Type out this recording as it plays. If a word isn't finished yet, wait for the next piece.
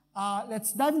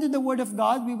Let's dive into the Word of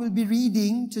God. We will be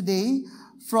reading today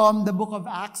from the book of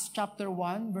Acts, chapter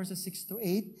 1, verses 6 to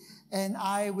 8. And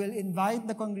I will invite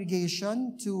the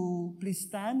congregation to please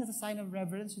stand as a sign of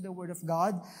reverence to the Word of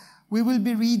God. We will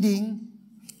be reading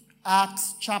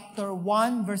Acts chapter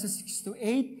 1, verses 6 to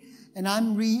 8. And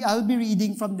I'll be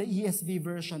reading from the ESV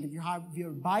version. If you have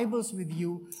your Bibles with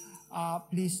you,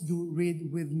 please do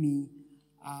read with me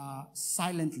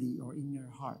silently or in your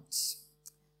hearts.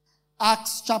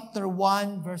 Acts chapter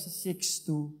 1, verses 6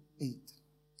 to 8.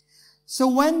 So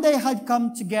when they had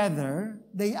come together,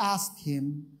 they asked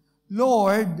him,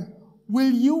 Lord, will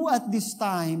you at this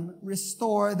time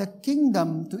restore the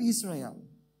kingdom to Israel?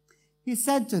 He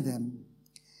said to them,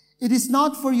 It is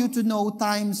not for you to know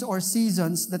times or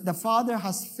seasons that the Father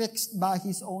has fixed by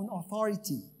his own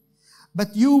authority.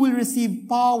 But you will receive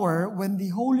power when the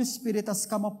Holy Spirit has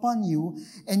come upon you,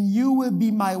 and you will be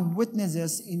my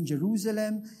witnesses in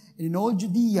Jerusalem, and in all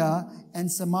Judea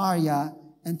and Samaria,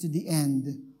 and to the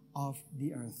end of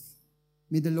the earth.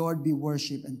 May the Lord be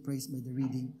worshipped and praised by the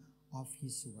reading of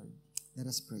his word. Let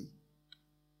us pray.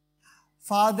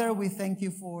 Father, we thank you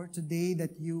for today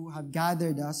that you have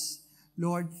gathered us.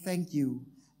 Lord, thank you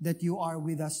that you are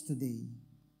with us today.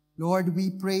 Lord, we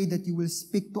pray that you will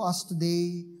speak to us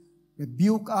today,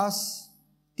 rebuke us,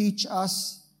 teach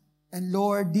us, and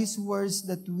Lord, these words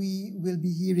that we will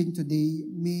be hearing today,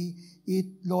 may it,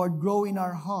 Lord, grow in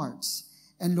our hearts,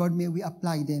 and Lord, may we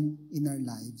apply them in our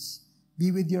lives.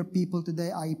 Be with your people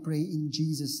today, I pray in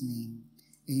Jesus' name.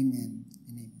 Amen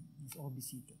and amen. Let's all be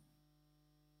seated.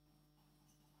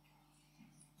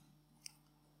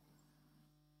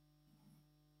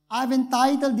 I've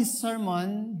entitled this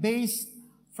sermon based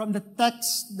from the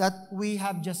text that we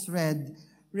have just read,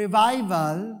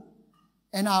 Revival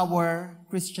and Our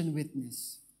Christian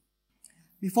Witness.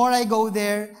 Before I go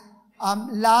there,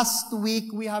 last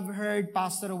week we have heard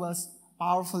Pastor Rowell's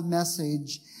powerful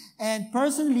message. And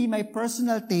personally, my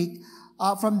personal take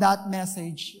from that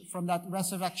message, from that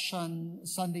Resurrection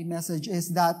Sunday message, is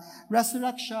that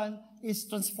resurrection is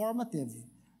transformative.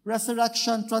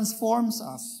 Resurrection transforms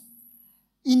us.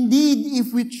 Indeed,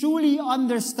 if we truly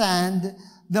understand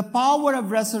the power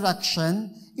of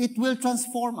resurrection, it will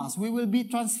transform us. We will be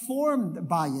transformed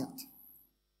by it.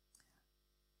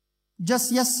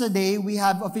 Just yesterday, we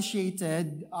have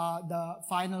officiated the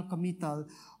final committal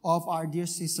of our dear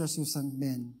sister Susan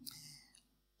Ben.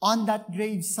 On that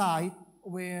grave site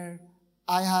where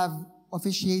I have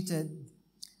officiated,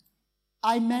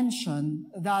 I mentioned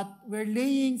that we're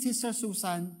laying Sister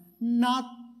Susan not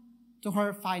to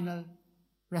her final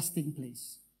resting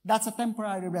place. That's a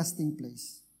temporary resting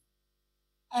place.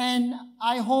 And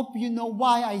I hope you know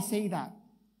why I say that.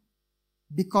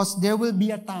 Because there will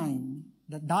be a time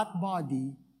that that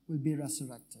body will be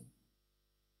resurrected.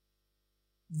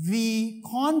 The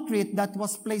concrete that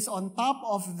was placed on top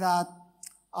of that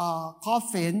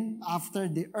coffin after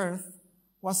the earth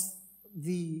was,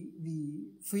 the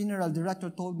funeral director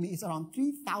told me, is around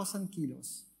 3,000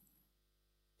 kilos.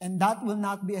 And that will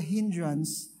not be a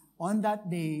hindrance on that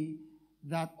day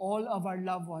that all of our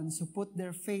loved ones who put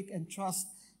their faith and trust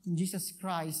in Jesus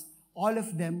Christ, all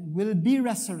of them will be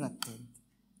resurrected.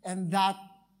 And that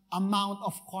amount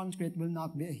of concrete will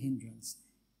not be a hindrance.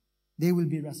 They will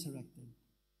be resurrected.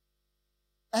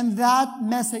 And that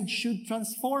message should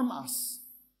transform us.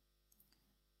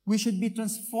 We should be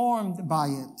transformed by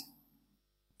it.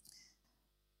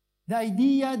 The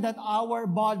idea that our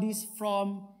bodies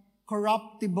from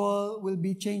corruptible will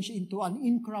be changed into an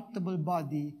incorruptible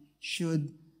body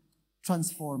should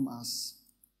transform us.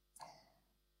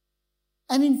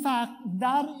 And in fact,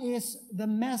 that is the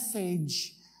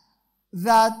message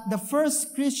that the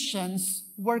first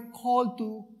Christians were called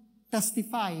to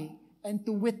testify and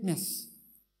to witness.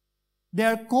 They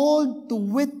are called to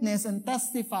witness and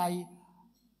testify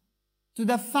to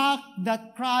the fact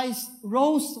that Christ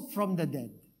rose from the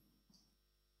dead.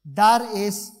 That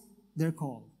is their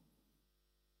call.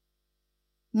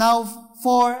 Now,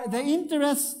 for the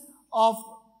interest of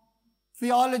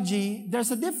theology,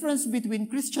 there's a difference between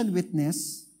Christian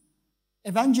witness,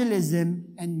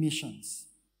 evangelism, and missions.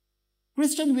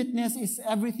 Christian witness is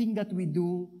everything that we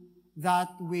do that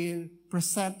will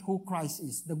present who Christ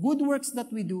is. The good works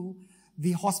that we do,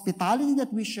 the hospitality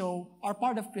that we show are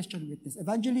part of Christian witness.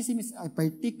 Evangelism is a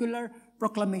particular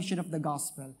proclamation of the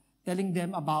gospel, telling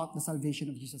them about the salvation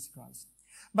of Jesus Christ.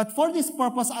 But for this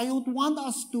purpose, I don't want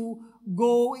us to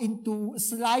go into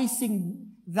slicing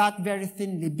that very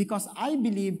thinly, because I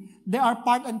believe they are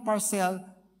part and parcel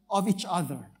of each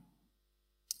other.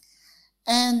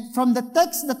 And from the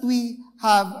text that we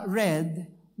have read,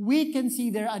 we can see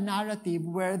there a narrative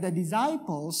where the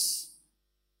disciples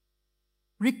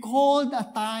recalled a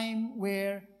time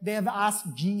where they have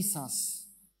asked Jesus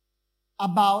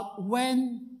about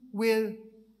when will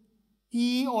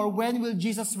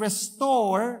Jesus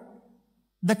restore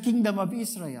the kingdom of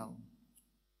Israel.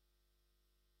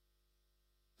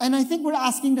 And I think we're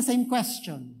asking the same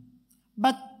question.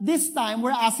 But this time,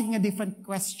 we're asking a different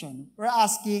question. We're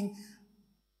asking,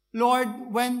 Lord,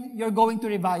 when you're going to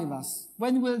revive us,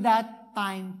 when will that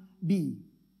time be?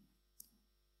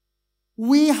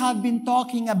 We have been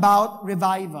talking about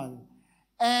revival.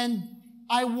 And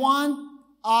I want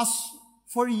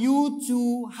for you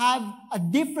to have a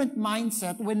different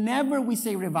mindset whenever we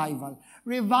say revival.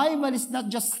 Revival is not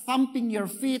just thumping your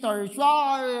feet or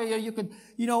you could,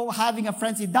 having a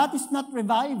frenzy. That is not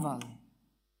revival.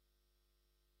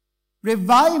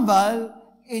 Revival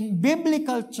in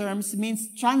biblical terms means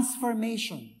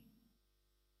transformation.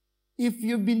 If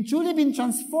you've truly been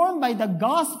transformed by the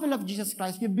gospel of Jesus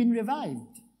Christ, you've been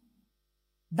revived.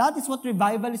 That is what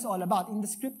revival is all about in the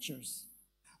scriptures.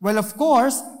 Well, of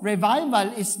course,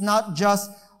 revival is not just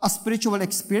a spiritual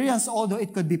experience, although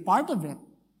it could be part of it.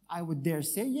 I would dare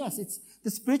say, yes,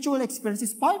 the spiritual experience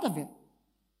is part of it.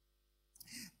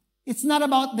 It's not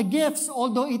about the gifts,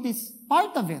 although it is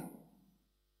part of it.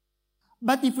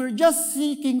 But if we're just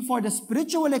seeking for the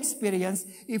spiritual experience,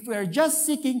 if we're just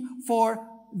seeking for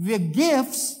the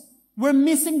gifts, we're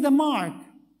missing the mark.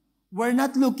 We're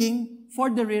not looking for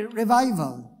the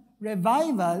revival.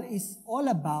 Revival is all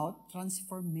about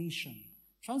transformation.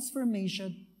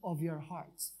 Transformation of your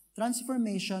hearts.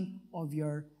 Transformation of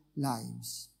your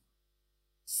lives.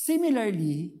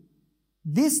 Similarly,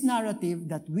 this narrative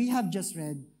that we have just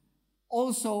read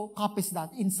also copies that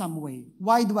in some way.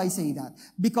 Why do I say that?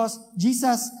 Because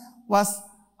Jesus was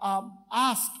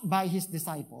asked by his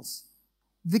disciples.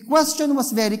 The question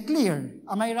was very clear.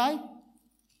 Am I right?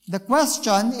 The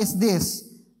question is this.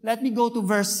 Let me go to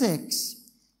verse 6.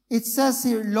 It says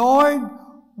here, Lord,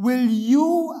 will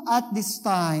you at this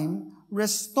time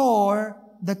restore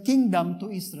the kingdom to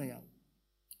Israel?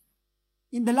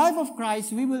 In the life of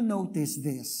Christ, we will notice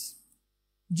this.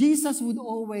 Jesus would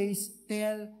always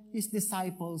tell his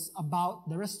disciples about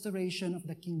the restoration of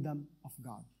the kingdom of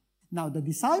God. Now, the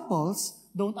disciples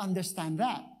don't understand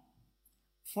that.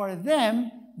 For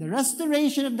them, the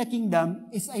restoration of the kingdom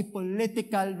is a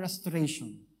political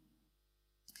restoration.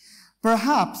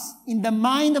 Perhaps, in the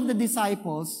mind of the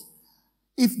disciples,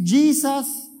 if Jesus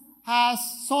has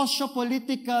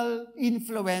socio-political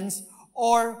influence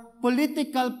or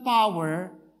political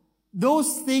power,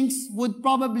 those things would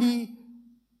probably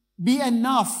be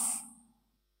enough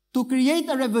to create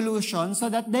a revolution so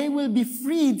that they will be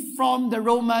freed from the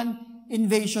Roman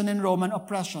invasion and Roman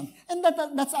oppression. And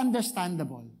that's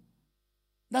understandable.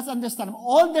 That's understandable.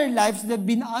 All their lives, they've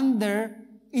been under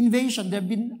invasion. They've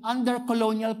been under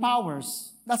colonial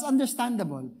powers. That's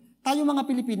understandable. Tayo mga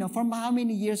Pilipino, for how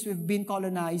many years we've been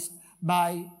colonized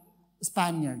by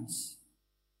Spaniards?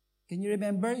 Can you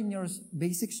remember in your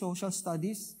basic social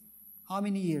studies? How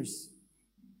many years?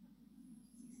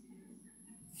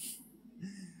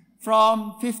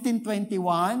 From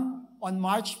 1521, on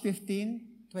March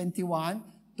 1521,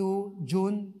 to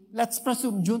June, let's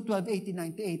presume June 12,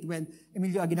 1898, when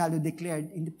Emilio Aguinaldo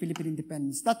declared in the Philippine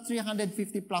independence. That's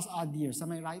 350 plus odd years.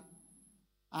 Am I right?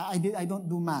 I don't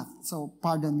do math, so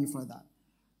pardon me for that.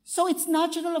 So it's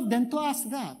natural of them to ask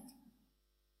that.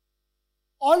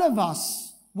 All of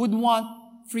us would want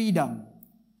freedom.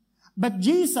 But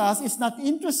Jesus is not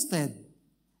interested.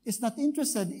 Is not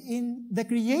interested in the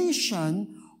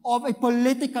creation of a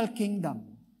political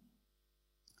kingdom.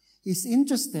 He's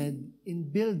interested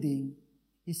in building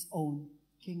his own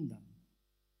kingdom.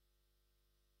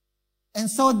 And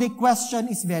so the question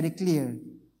is very clear.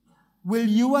 Will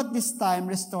you at this time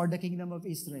restore the kingdom of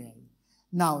Israel?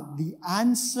 Now, the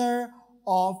answer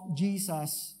of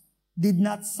Jesus did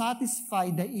not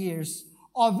satisfy the ears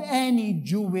of any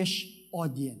Jewish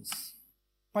audience,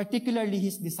 particularly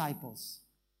his disciples.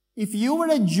 If you were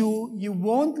a Jew, you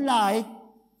won't like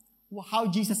how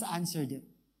Jesus answered it.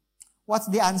 What's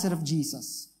the answer of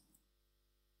Jesus?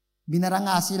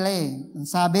 Binaranga sila eh. Ang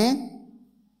sabi?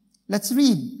 Let's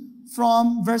read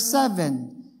from verse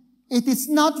 7. It is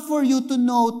not for you to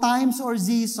know times or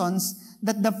seasons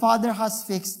that the Father has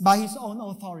fixed by His own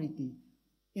authority.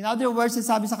 In other words,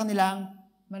 sabi sa kanilang,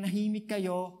 manahimik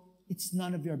kayo, it's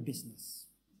none of your business.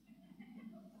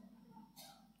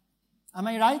 Am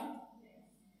I right?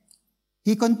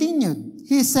 He continued.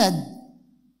 He said,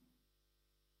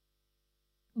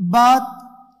 but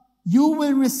you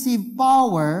will receive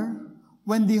power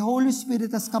when the Holy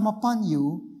Spirit has come upon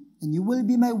you, and you will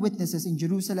be my witnesses in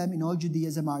Jerusalem, in all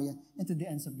Judea, Samaria, and to the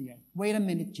ends of the earth. Wait a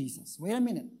minute, Jesus. Wait a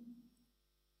minute.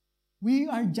 We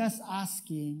are just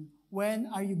asking, when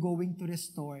are you going to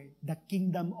restore the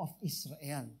kingdom of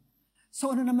Israel?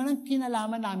 So ano naman ang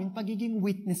kinalaman namin pagiging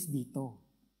witness dito?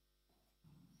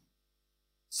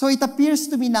 So it appears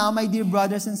to me now, my dear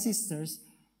brothers and sisters,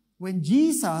 when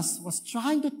Jesus was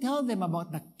trying to tell them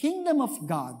about the kingdom of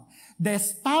God, the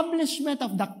establishment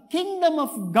of the kingdom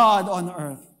of God on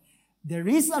earth, there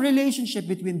is a relationship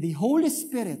between the Holy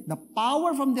Spirit, the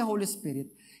power from the Holy Spirit,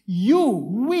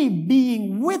 we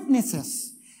being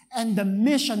witnesses, and the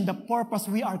mission, the purpose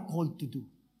we are called to do.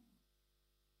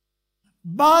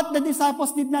 But the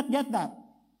disciples did not get that.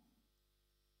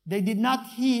 They did not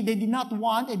heed, they did not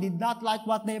want, they did not like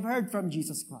what they've heard from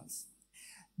Jesus Christ.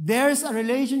 There's a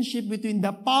relationship between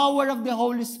the power of the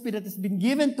Holy Spirit that has been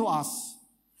given to us,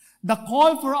 the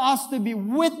call for us to be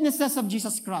witnesses of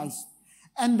Jesus Christ,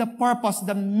 and the purpose,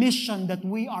 the mission that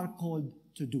we are called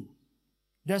to do.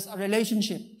 There's a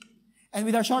relationship. And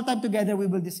with our short time together, we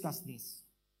will discuss this.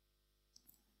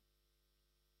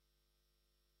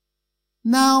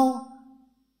 Now,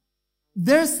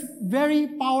 there's very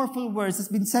powerful words that's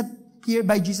been said here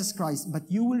by Jesus Christ, but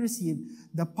you will receive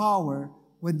the power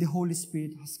when the Holy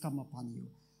Spirit has come upon you.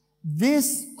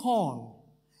 This call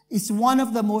is one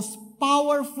of the most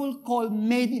powerful call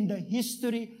made in the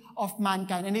history of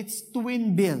mankind, and it's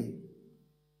twin bill.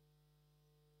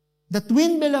 The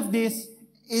twin bill of this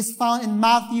is found in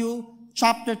Matthew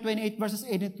chapter 28, verses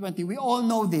 8 and 20. We all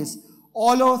know this.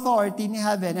 All authority in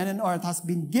heaven and on earth has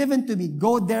been given to me.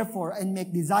 Go therefore and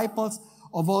make disciples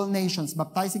of all nations,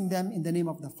 baptizing them in the name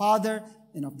of the Father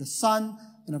and of the Son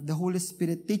and of the Holy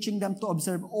Spirit, teaching them to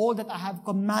observe all that I have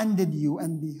commanded you.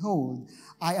 And behold,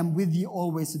 I am with you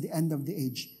always to the end of the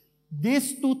age.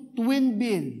 These two twin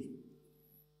bill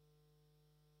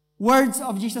words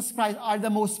of Jesus Christ are the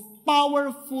most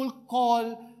powerful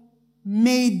call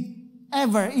made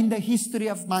ever in the history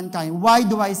of mankind. Why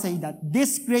do I say that?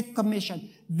 This Great Commission,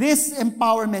 this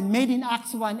empowerment made in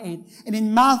Acts 1:8 and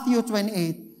in Matthew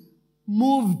 28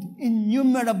 moved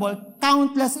innumerable,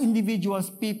 countless individuals,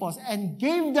 peoples, and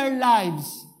gave their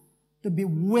lives to be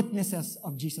witnesses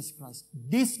of Jesus Christ.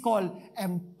 This call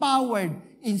empowered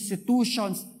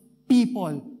institutions,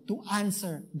 people to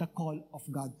answer the call of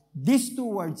God. These two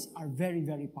words are very,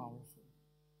 very powerful.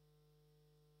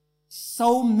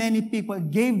 So many people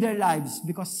gave their lives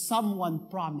because someone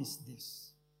promised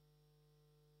this.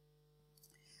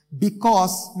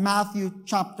 Because Matthew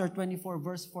chapter 24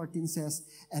 verse 14 says,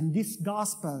 and this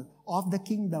gospel of the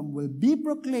kingdom will be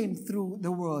proclaimed through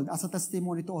the world as a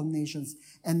testimony to all nations,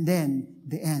 and then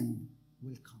the end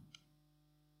will come.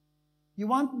 You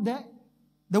want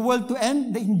the world to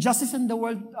end, the injustice in the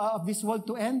world of this world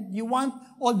to end? You want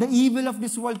all the evil of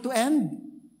this world to end?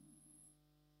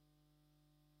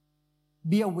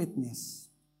 Be a witness.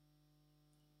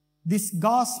 This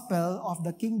gospel of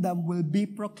the kingdom will be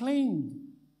proclaimed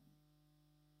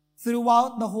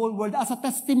throughout the whole world as a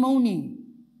testimony.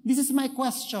 This is my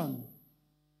question.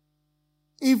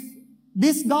 If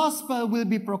this gospel will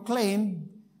be proclaimed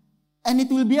and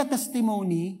it will be a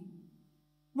testimony,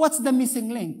 what's the missing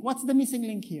link? What's the missing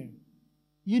link here?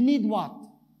 You need what?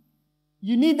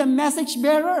 You need a message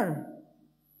bearer.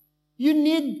 You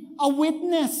need a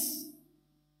witness.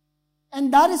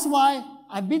 And that is why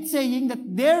I've been saying that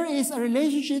there is a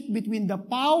relationship between the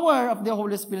power of the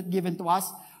Holy Spirit given to us,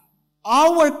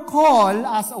 our call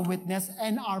as a witness,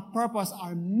 and our purpose,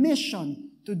 our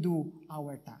mission to do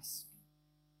our task.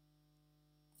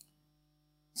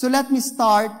 So let me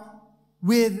start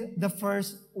with the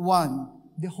first one,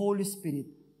 the Holy Spirit,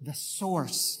 the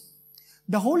source.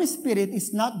 The Holy Spirit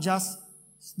is not just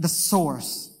the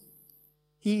source.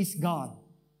 He is God.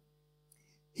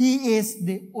 He is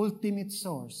the ultimate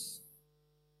source,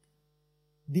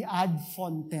 the ad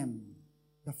fontem,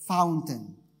 the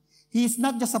fountain. He is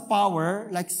not just a power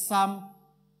like some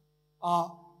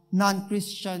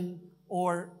non-Christian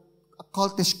or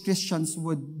cultish Christians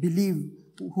would believe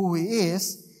who He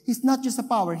is. He's not just a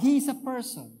power. He is a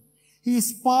person. He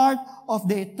is part of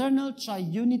the eternal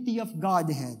triunity of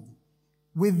Godhead.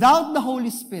 Without the Holy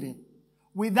Spirit,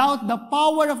 without the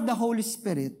power of the Holy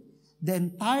Spirit, the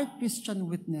entire Christian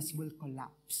witness will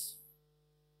collapse.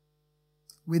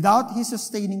 Without His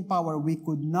sustaining power, we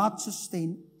could not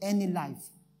sustain any life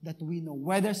that we know,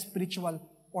 whether spiritual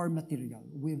or material,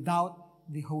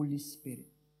 without the Holy Spirit.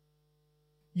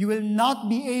 You will not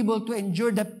be able to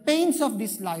endure the pains of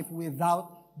this life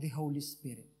without the Holy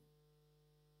Spirit.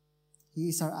 He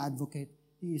is our advocate.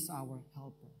 He is our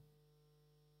helper.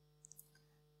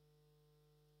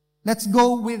 Let's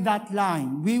go with that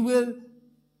line. We will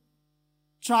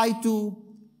try to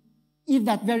eat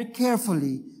that very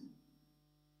carefully.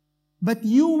 But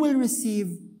you will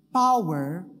receive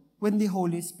power when the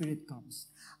Holy Spirit comes.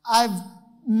 I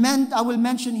will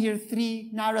mention here 3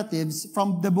 narratives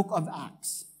from the book of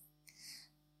Acts.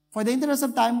 For the interest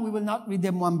of time, we will not read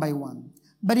them one by one.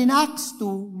 But in Acts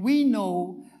 2, we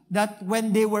know that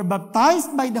when they were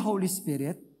baptized by the Holy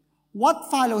Spirit, what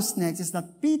follows next is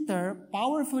that Peter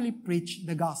powerfully preached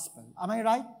the gospel. Am I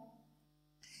right?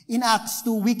 In Acts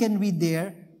 2, we can read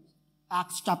there,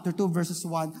 Acts chapter 2, verses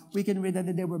 1, we can read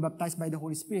that they were baptized by the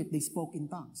Holy Spirit. They spoke in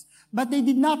tongues. But they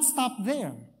did not stop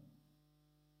there.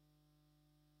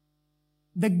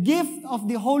 The gift of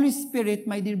the Holy Spirit,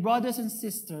 my dear brothers and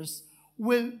sisters,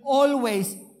 will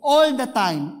always, all the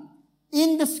time,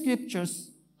 in the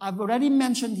scriptures, I've already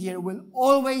mentioned here, will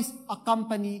always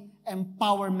accompany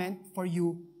empowerment for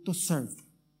you to serve.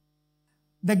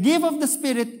 The gift of the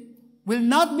Spirit will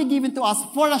not be given to us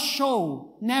for a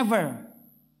show. Never.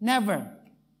 Never.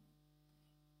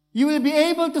 You will be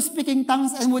able to speak in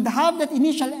tongues and would have that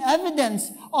initial evidence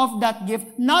of that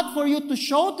gift, not for you to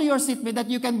show to your seatmate that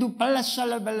you can do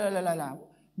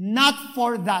not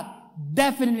for that.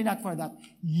 Definitely not for that.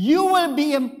 You will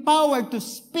be empowered to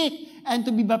speak and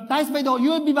to be baptized by the Holy. You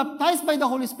will be baptized by the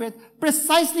Holy Spirit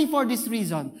precisely for this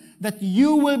reason, that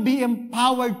you will be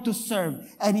empowered to serve.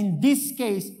 And in this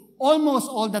case, almost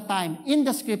all the time in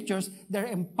the scriptures, they're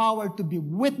empowered to be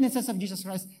witnesses of Jesus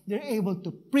Christ. They're able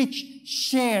to preach,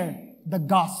 share the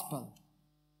gospel.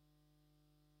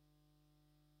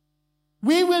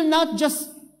 We will not just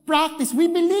practice. We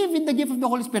believe in the gift of the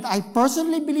Holy Spirit. I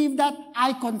personally believe that.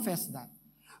 I confess that.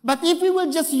 But if we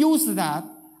will just use that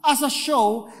as a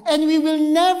show and we will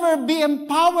never be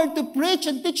empowered to preach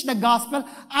and teach the gospel,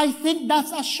 I think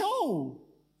that's a show.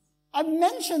 I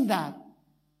mentioned that.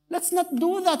 Let's not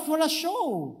do that for a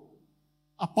show.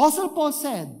 Apostle Paul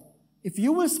said, if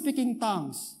you will speak in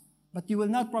tongues, but you will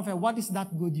not prophesy, what is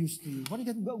that good use to you? What is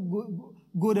the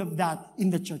good of that in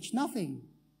the church? Nothing.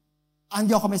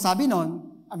 Hindi ako may sabi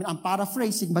nun. I mean, I'm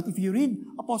paraphrasing, but if you read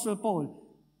Apostle Paul,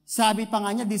 sabi pa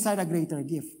nga niya, desire a greater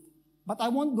gift. But I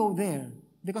won't go there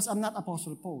because I'm not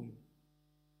Apostle Paul.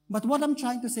 But what I'm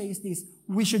trying to say is this: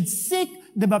 we should seek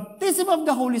the baptism of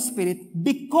the Holy Spirit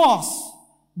because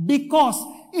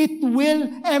it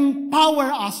will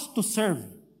empower us to serve.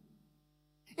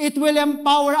 It will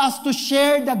empower us to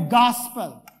share the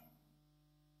gospel.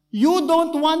 You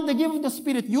don't want the gift of the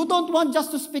Spirit. You don't want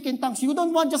just to speak in tongues. You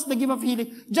don't want just the gift of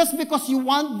healing just because you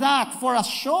want that for a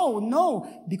show.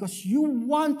 No, because you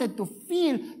wanted to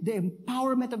feel the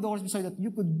empowerment of the Holy Spirit so that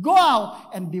you could go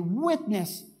out and be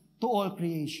witness to all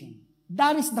creation.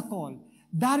 That is the call.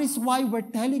 That is why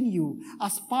we're telling you,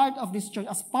 as part of this church,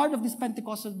 as part of this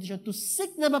Pentecostal church, to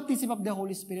seek the baptism of the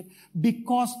Holy Spirit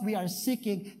because we are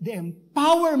seeking the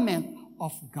empowerment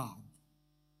of God.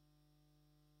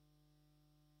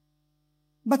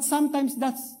 But sometimes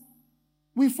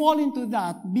we fall into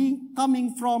that,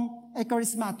 coming from a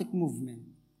charismatic movement.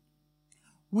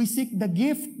 We seek the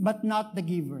gift, but not the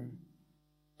giver.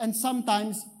 And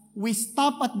sometimes we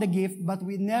stop at the gift, but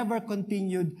we never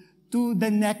continued to the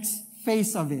next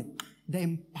phase of it, the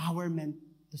empowerment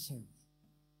to serve.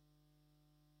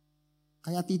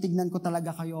 Kaya titignan ko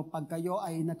talaga kayo pag kayo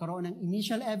ay nagkaroon ng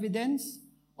initial evidence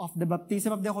of the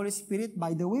baptism of the Holy Spirit.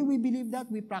 By the way, we believe that,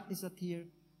 we practice that here.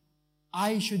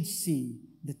 I should see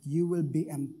that you will be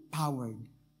empowered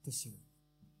to serve.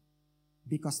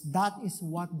 Because that is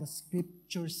what the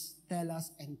scriptures tell us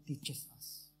and teaches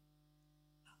us.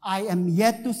 I am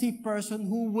yet to see a person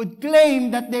who would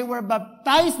claim that they were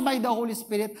baptized by the Holy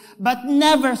Spirit but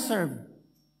never served.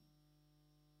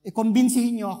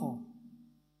 Kumbinsihin niyo ako.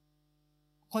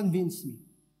 Convince me.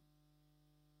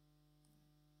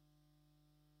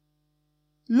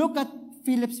 Look at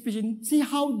Philip's vision. See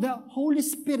how the Holy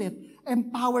Spirit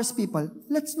empowers people.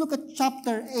 Let's look at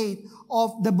chapter 8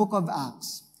 of the book of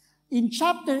Acts. In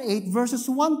chapter 8, verses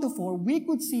 1 to 4, we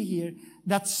could see here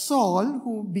that Saul,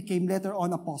 who became later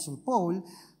on Apostle Paul,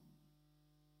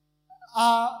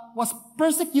 was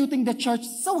persecuting the church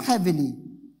so heavily.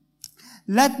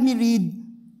 Let me read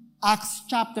Acts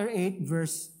chapter 8,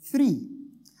 verse 3.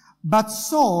 But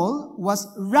Saul was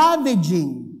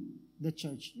ravaging the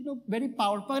church. You know, very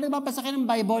powerful. Pag nagbabasa kayo ng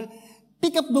Bible,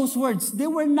 pick up those words. They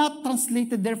were not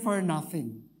translated there for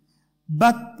nothing.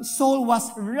 But Saul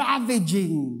was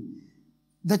ravaging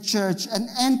the church and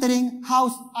entering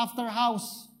house after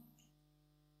house.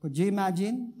 Could you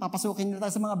imagine? Papasukin na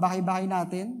tayo sa mga bahay-bahay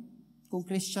natin kung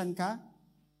Christian ka.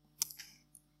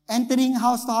 Entering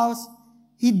house to house,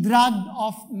 he dragged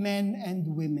off men and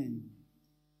women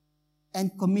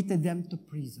and committed them to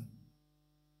prison.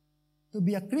 To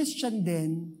be a Christian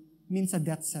then means a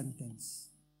death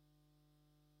sentence.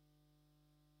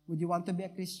 Would you want to be a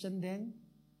Christian then?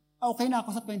 Okay na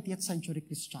ako sa 20th century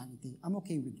Christianity. I'm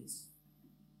okay with this.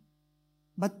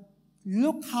 But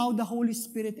look how the Holy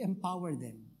Spirit empowered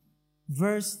them.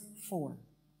 Verse 4.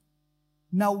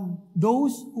 Now,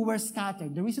 those who were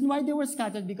scattered, the reason why they were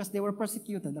scattered because they were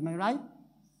persecuted. Am I right?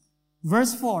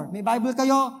 Verse 4. May Bible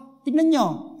kayo? Tignan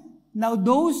nyo. Now,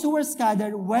 those who were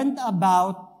scattered went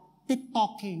about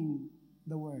TikToking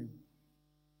the word.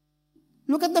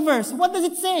 Look at the verse. What does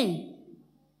it say?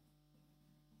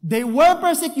 They were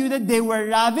persecuted, they were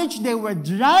ravaged, they were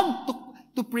dragged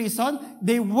to prison,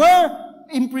 they were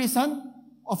imprisoned,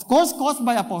 of course, caused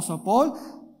by Apostle Paul,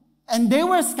 and they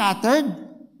were scattered,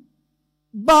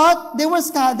 but they were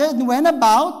scattered and went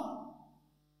about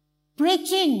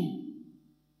preaching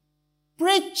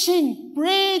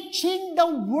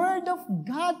the word of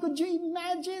God. Could you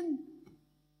imagine?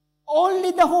 Only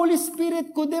the Holy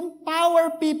Spirit could empower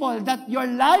people that your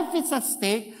life is at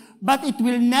stake, but it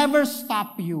will never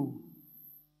stop you.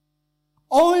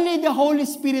 Only the Holy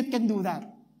Spirit can do that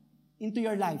into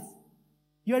your life.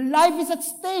 Your life is at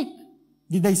stake.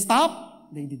 Did they stop?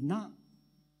 They did not.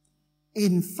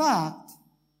 In fact,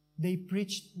 they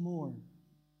preached more.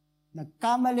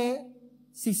 Nagkamali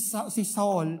si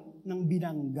Saul ng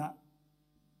binangga.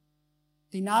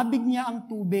 Tinabig niya ang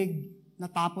tubig,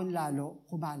 natapon lalo,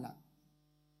 kumala.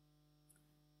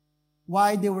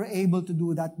 Why they were able to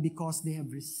do that? Because they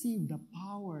have received the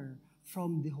power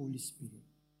from the Holy Spirit.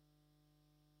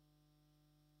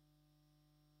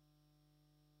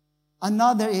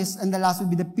 Another is, and the last will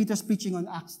be the Peter's preaching on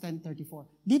Acts 10:34.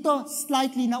 Dito,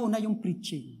 slightly nauna yung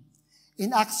preaching.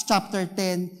 In Acts chapter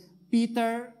 10,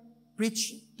 Peter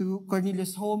preached to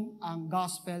Cornelius' home ang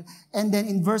gospel. And then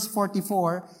in verse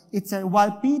 44, it said,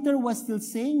 while Peter was still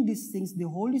saying these things, the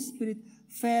Holy Spirit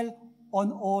fell on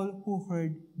all who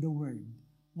heard the word.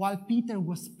 While Peter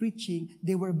was preaching,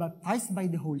 they were baptized by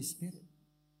the Holy Spirit.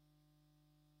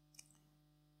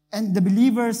 And the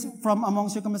believers from among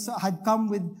circumcision had come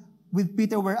with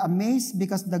Peter were amazed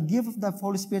because the gift of the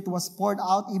Holy Spirit was poured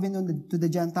out even to the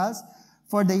Gentiles.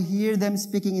 For they hear them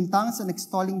speaking in tongues and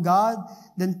extolling God.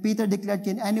 Then Peter declared,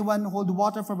 can anyone hold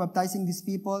water for baptizing these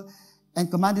people? And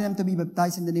commanded them to be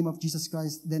baptized in the name of Jesus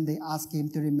Christ. Then they asked him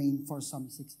to remain for some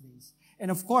 6 days.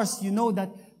 And of course, you know that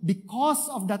because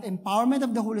of that empowerment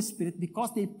of the Holy Spirit,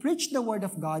 because they preached the word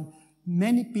of God,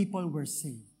 many people were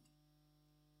saved.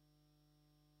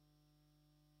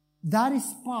 That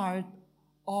is part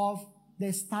of the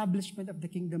establishment of the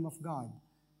kingdom of God.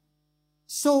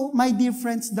 So, my dear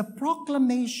friends, the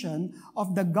proclamation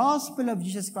of the gospel of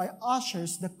Jesus Christ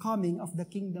ushers the coming of the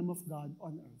kingdom of God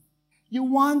on earth. You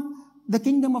want the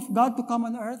kingdom of God to come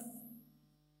on earth?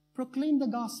 Proclaim the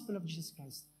gospel of Jesus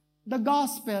Christ. The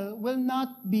gospel will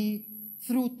not be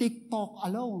through TikTok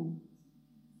alone.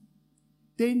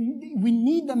 We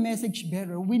need a message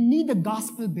bearer. We need a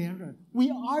gospel bearer.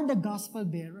 We are the gospel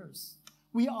bearers.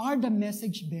 We are the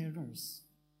message bearers.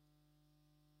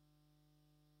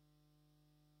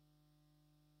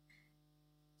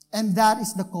 And that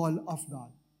is the call of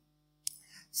God.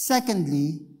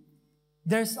 Secondly,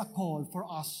 there's a call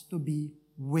for us to be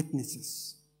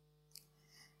witnesses.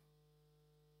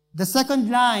 The second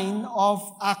line of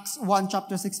Acts 1,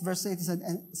 chapter 6, verse 8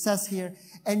 says here,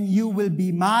 and you will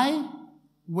be my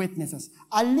witnesses.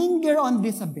 I'll linger on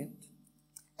this a bit.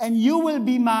 And you will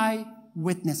be my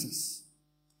witnesses.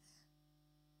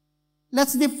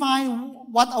 Let's define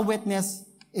what a witness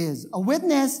is. A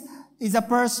witness is a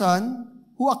person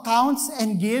who accounts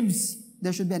and gives,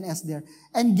 there should be an S there,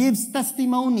 and gives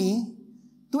testimony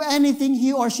to anything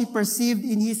he or she perceived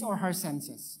in his or her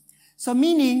senses. So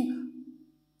meaning,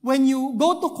 when you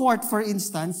go to court, for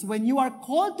instance, when you are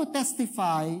called to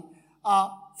testify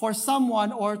for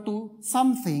someone or to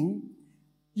something,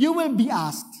 you will be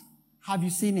asked, have you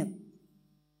seen it?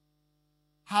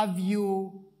 Have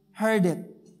you heard it?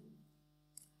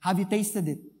 Have you tasted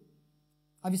it?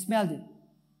 Have you smelled it?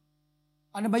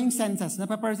 Ano ba yung senses?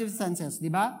 Napaperceive senses, di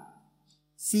ba?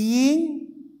 Seeing,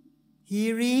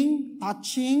 hearing,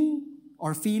 touching,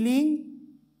 or feeling,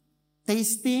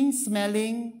 tasting,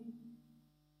 smelling,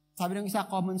 sabi ng isa,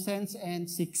 common sense and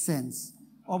sixth sense.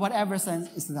 Or whatever sense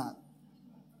is that.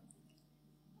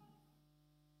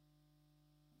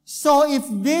 So if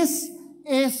this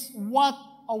is what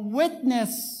a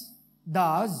witness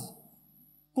does,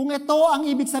 kung ito ang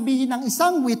ibig sabihin ng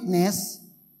isang witness,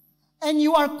 and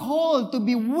you are called to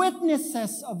be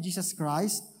witnesses of Jesus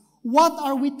Christ, what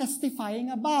are we testifying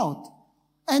about?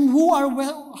 And who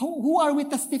are we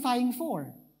testifying for?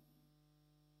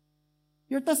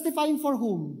 You're testifying for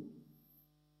whom?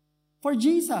 For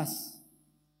Jesus.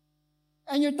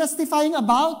 And you're testifying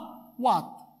about what?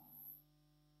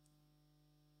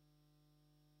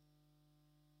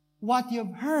 what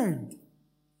you've heard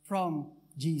from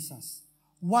Jesus,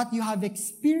 what you have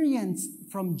experienced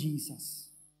from Jesus.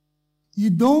 You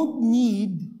don't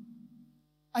need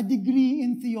a degree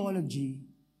in theology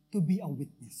to be a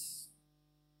witness.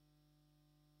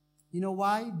 You know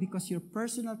why? Because your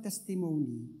personal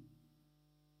testimony,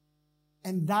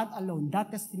 and that alone,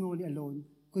 that testimony alone,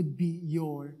 could be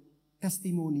your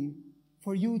testimony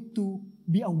for you to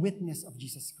be a witness of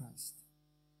Jesus Christ.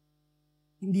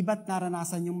 Hindi ba't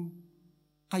naranasan yung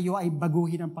kayo ay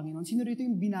baguhin ng Panginoon? Sino rito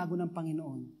yung binago ng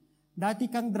Panginoon? Dati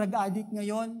kang drug addict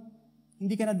ngayon,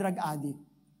 hindi ka na drug addict.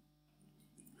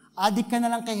 Addict ka na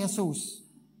lang kay Jesus.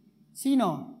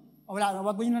 Sino? Wala,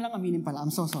 wag mo nyo na lang aminin pala.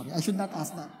 I'm so sorry. I should not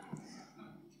ask that.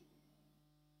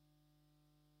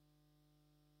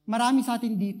 Marami sa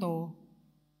atin dito,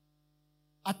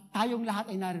 at tayong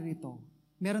lahat ay naririto,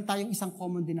 meron tayong isang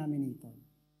common denominator.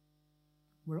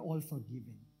 We're all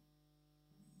forgiven.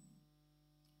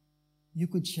 You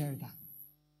could share that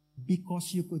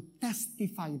because you could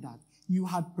testify that. You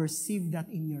have perceived that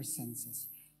in your senses.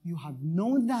 You have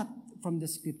known that from the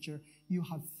scripture. You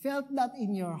have felt that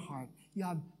in your heart. You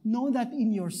have known that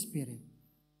in your spirit.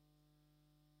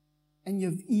 And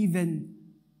you've even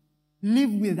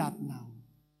lived with that now.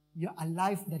 You're a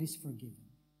life that is forgiven.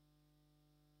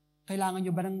 Kailangan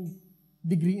nyo ba ng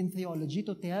degree in theology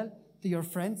to tell to your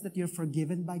friends that you're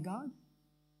forgiven by God?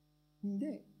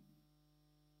 Hindi.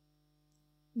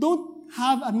 Don't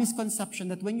have a misconception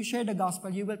that when you share the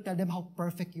gospel, you will tell them how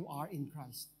perfect you are in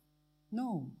Christ.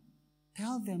 No.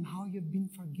 Tell them how you've been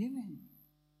forgiven.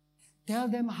 Tell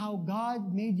them how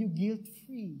God made you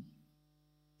guilt-free.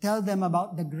 Tell them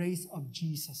about the grace of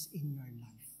Jesus in your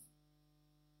life.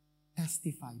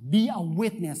 Testify. Be a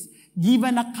witness. Give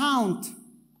an account.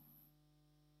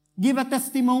 Give a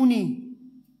testimony.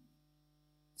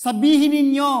 Sabihin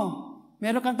ninyo,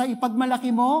 meron kang tayo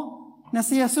ipagmalaki mo, na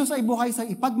si Jesus ay buhay sa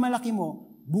ipagmalaki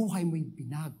mo, buhay mo'y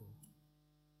binago.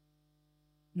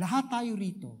 Lahat tayo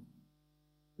rito,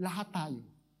 lahat tayo,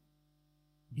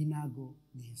 binago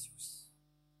ni Jesus.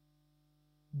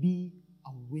 Be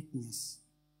a witness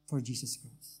for Jesus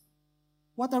Christ.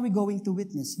 What are we going to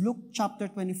witness? Luke chapter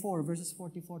 24, verses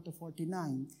 44 to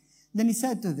 49. Then he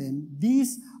said to them,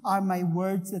 "These are my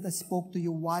words that I spoke to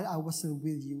you while I was still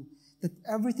with you, that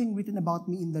everything written about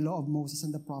me in the law of Moses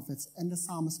and the prophets and the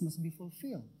Psalms must be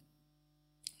fulfilled."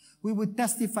 We would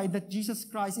testify that Jesus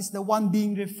Christ is the one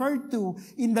being referred to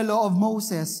in the law of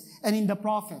Moses and in the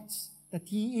prophets, that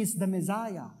He is the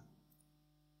Messiah.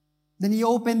 Then He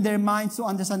opened their minds to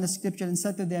understand the scripture and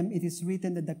said to them, "It is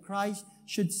written that the Christ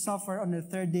should suffer on the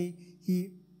third day,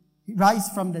 He rise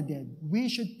from the dead." We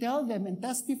should tell them and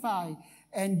testify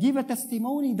and give a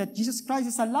testimony that Jesus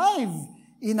Christ is alive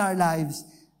in our lives,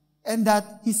 and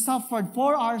that He suffered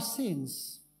for our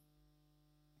sins.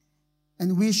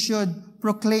 And we should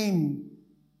proclaim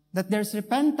that there's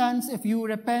repentance. If you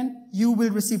repent, you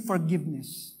will receive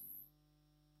forgiveness.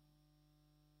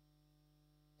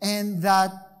 And that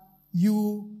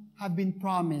you have been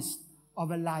promised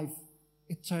of a life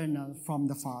eternal from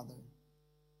the Father.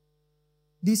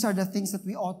 These are the things that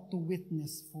we ought to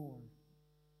witness for.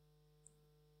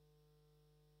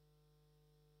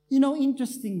 You know,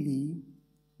 interestingly,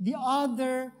 the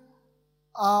other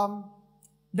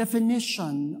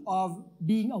definition of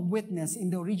being a witness in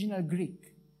the original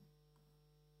Greek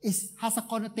has a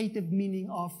connotative meaning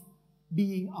of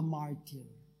being a martyr.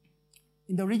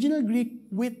 In the original Greek,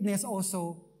 witness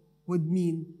also would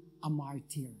mean a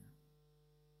martyr.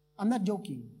 I'm not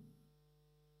joking.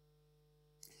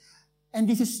 And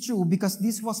this is true because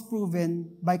this was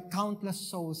proven by countless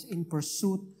souls in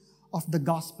pursuit of the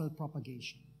gospel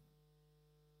propagation.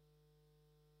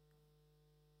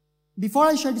 Before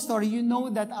I share the story, you know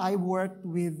that I worked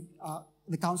with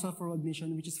the Council for World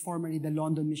Mission, which is formerly the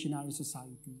London Missionary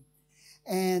Society.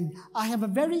 And I have a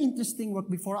very interesting work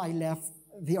before I left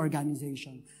the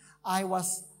organization. I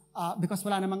was, because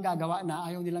wala namang gagawa na,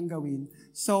 ayaw nilang gawin.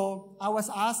 So, I was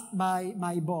asked by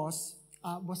my boss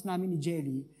namin ni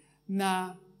Jelly,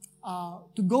 na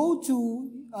to go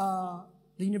to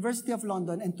the University of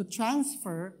London and to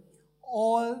transfer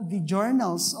all the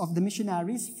journals of the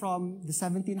missionaries from the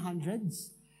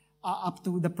 1700s up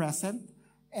to the present,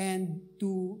 and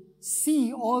to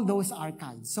see all those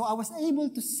archives. So I was able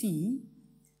to see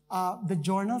the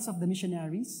journals of the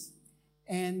missionaries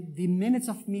and the minutes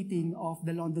of meeting of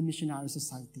the London Missionary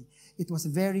Society. It was a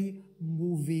very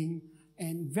moving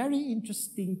and very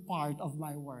interesting part of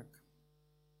my work.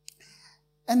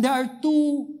 And there are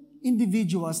two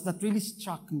individuals that really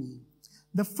struck me.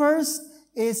 The first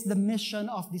is the mission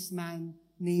of this man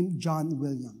named John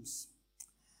Williams.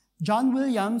 John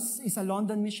Williams is a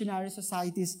London Missionary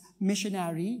Society's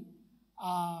missionary.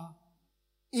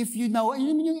 If you know,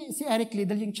 you see Eric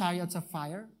Liddell, yung Chariots of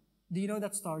Fire. Do you know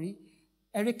that story?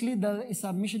 Eric Liddell is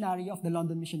a missionary of the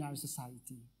London Missionary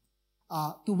Society,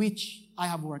 to which I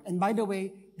have worked. And by the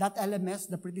way, that LMS,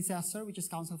 the predecessor, which is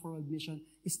Council for World Mission,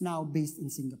 is now based in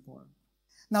Singapore.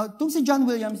 Now, itong si John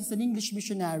Williams is an English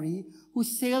missionary who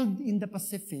sailed in the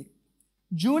Pacific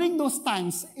during those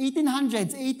times,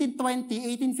 1800s, 1820,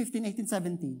 1815,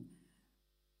 1817,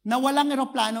 na walang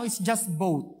aeroplano, is just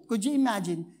boat. Could you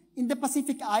imagine? In the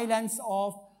Pacific islands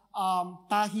of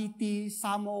Tahiti,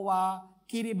 Samoa,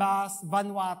 Kiribati,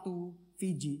 Vanuatu,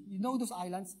 Fiji. You know those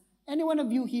islands? Any one of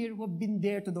you here who have been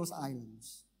there to those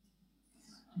islands?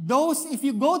 Those, if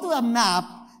you go to a map,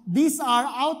 these are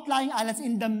outlying islands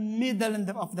in the middle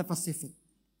of the Pacific.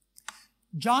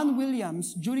 John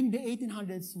Williams, during the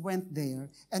 1800s, went there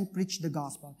and preached the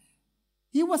gospel.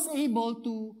 He was able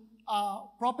to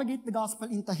propagate the gospel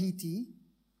in Tahiti,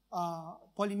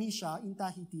 Polynesia, in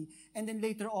Tahiti, and then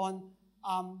later on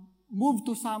moved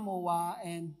to Samoa,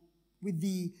 and with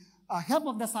the help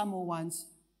of the Samoans,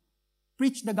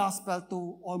 preached the gospel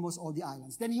to almost all the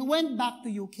islands. Then he went back to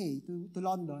UK, to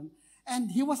London,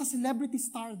 and he was a celebrity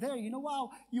star there. You know,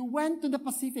 wow, you went to the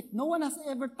Pacific. No one has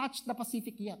ever touched the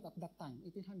Pacific yet at that time,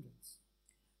 1800s.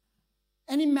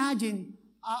 And imagine,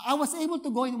 I was able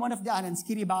to go in one of the islands,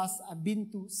 Kiribati. I've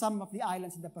been to some of the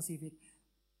islands in the Pacific.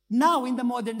 Now, in the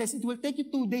modern days, it will take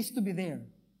you 2 days to be there.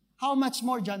 How much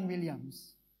more John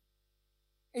Williams?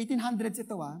 1800s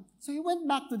ito, So he went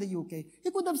back to the UK. He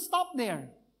could have stopped there.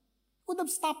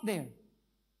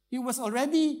 He was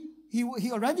already,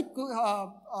 he already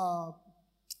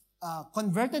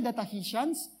converted the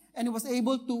Tahitians, and he was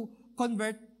able to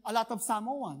convert a lot of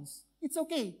Samoans. It's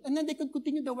okay. And then they could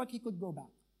continue the work, he could go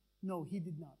back. No, he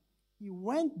did not. He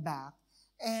went back,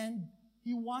 and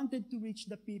he wanted to reach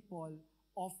the people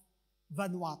of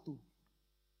Vanuatu.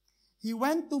 He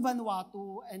went to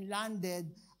Vanuatu and landed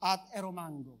at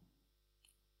Eromango.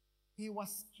 He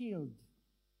was killed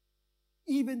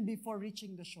even before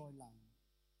reaching the shoreline.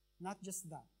 Not just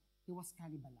that, he was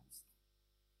cannibalized.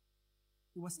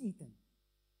 He was eaten.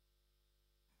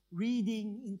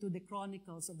 Reading into the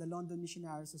chronicles of the London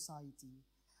Missionary Society,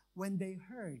 when they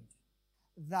heard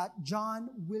that John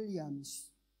Williams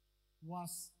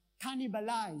was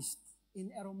cannibalized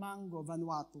in Eromango,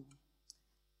 Vanuatu,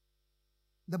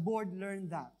 the board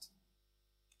learned that.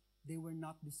 They were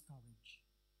not discouraged.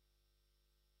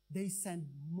 They sent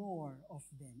more of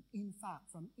them. In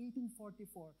fact, from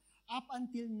 1844 up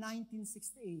until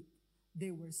 1968,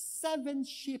 there were 7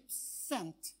 ships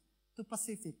sent to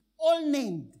Pacific, all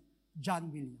named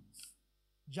John Williams.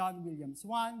 John Williams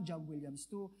I, John Williams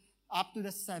II, up to the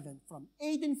 7th, from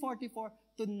 1844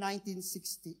 to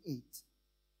 1968.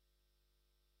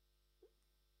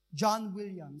 John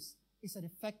Williams is an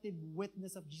effective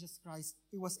witness of Jesus Christ.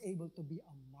 He was able to be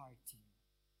a martyr.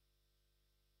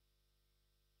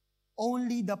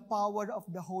 Only the power of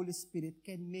the Holy Spirit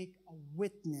can make a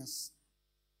witness,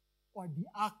 or the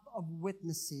act of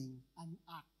witnessing, an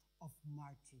act of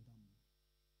martyrdom.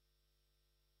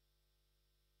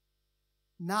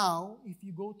 Now, if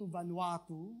you go to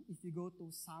Vanuatu, if you go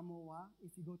to Samoa,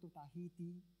 if you go to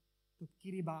Tahiti, to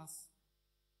Kiribati,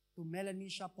 to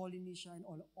Melanesia, Polynesia, and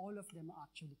all of them are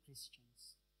actually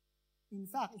Christians. In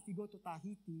fact, if you go to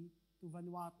Tahiti, to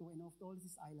Vanuatu, and of all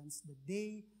these islands, the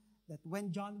day that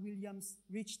when John Williams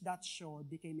reached that shore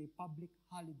became a public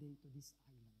holiday to these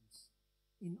islands,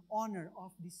 in honor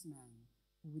of this man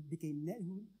who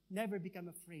never became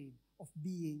afraid of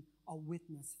being a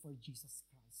witness for Jesus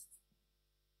Christ.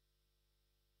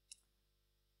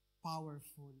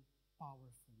 Powerful,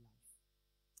 powerful life.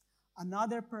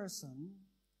 Another person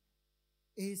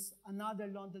is another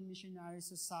London Missionary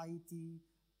Society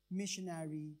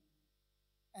missionary,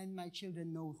 and my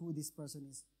children know who this person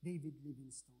is, David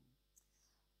Livingstone.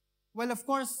 Well, of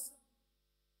course,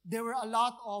 there were a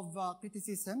lot of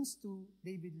criticisms to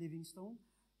David Livingstone.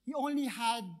 He only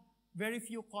had very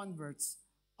few converts.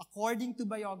 According to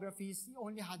biographies, he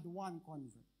only had 1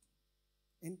 convert.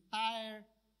 Entire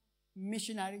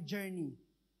missionary journey,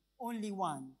 only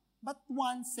 1. But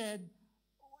one said,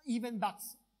 even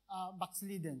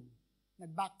backslidden.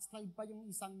 Nag-backslide pa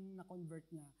yung isang na-convert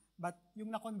niya. But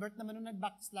yung na-convert naman nung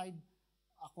nag-backslide,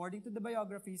 according to the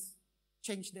biographies,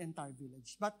 changed the entire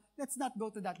village. But let's not go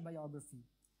to that biography.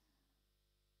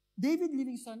 David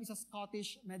Livingstone is a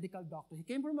Scottish medical doctor. He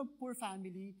came from a poor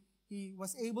family. He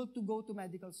was able to go to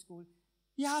medical school.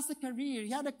 He has a career. He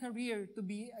had a career to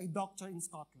be a doctor in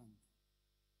Scotland.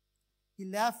 He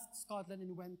left Scotland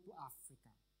and went to Africa.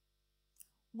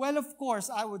 Well, of course,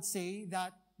 I would say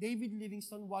that David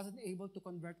Livingstone wasn't able to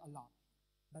convert a lot.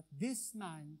 But this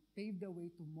man paved the way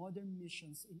to modern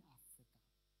missions in Africa.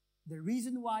 The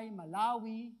reason why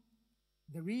Malawi,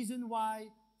 the reason why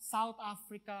South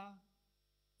Africa,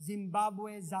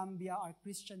 Zimbabwe, Zambia are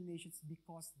Christian nations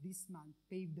because this man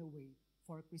paved the way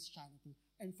for Christianity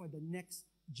and for the next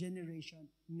generation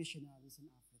missionaries in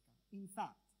Africa. In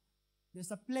fact,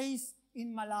 there's a place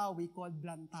in Malawi called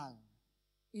Blantyre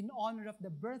in honor of the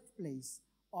birthplace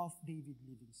of David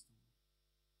Livingstone.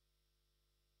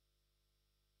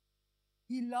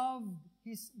 He loved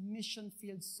his mission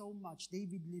field so much,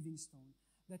 David Livingstone,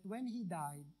 that when he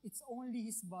died, it's only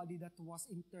his body that was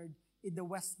interred in the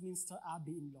Westminster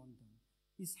Abbey in London.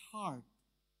 His heart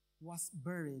was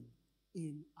buried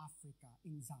in Africa,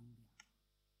 in Zambia.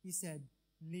 He said,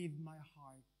 "Leave my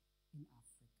heart in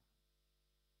Africa."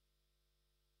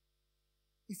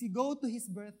 If you go to his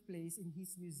birthplace in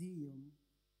his museum,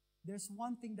 there's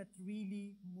one thing that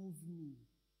really moved me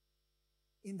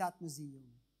in that museum.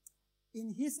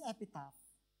 In his epitaph,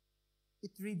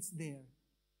 it reads there,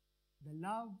 "The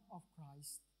love of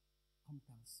Christ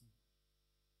compels you."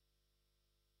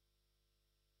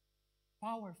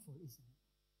 Powerful, isn't it?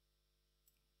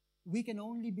 We can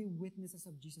only be witnesses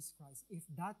of Jesus Christ if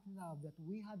that love that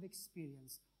we have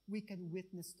experienced, we can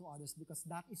witness to others because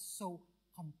that is so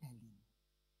compelling.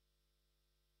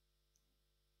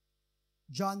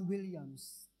 John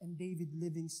Williams and David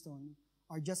Livingstone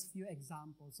are just few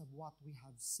examples of what we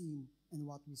have seen and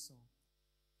what we saw.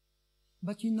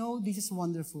 But you know, this is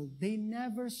wonderful. They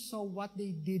never saw what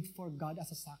they did for God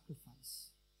as a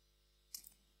sacrifice.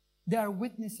 They are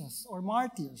witnesses or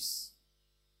martyrs.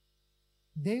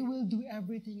 They will do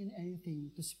everything and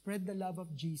anything to spread the love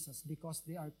of Jesus because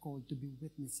they are called to be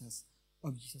witnesses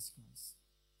of Jesus Christ.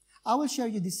 I will share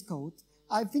you this quote.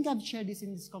 I think I've shared this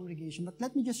in this congregation, but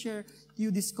let me just share to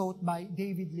you this quote by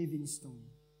David Livingstone.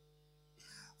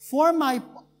 "For my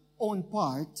own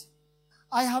part,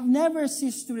 I have never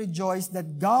ceased to rejoice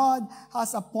that God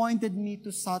has appointed me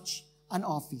to such an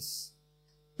office.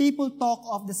 People talk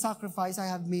of the sacrifice I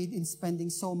have made in spending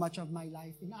so much of my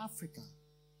life in Africa.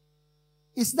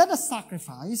 Is that a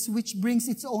sacrifice which brings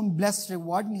its own blessed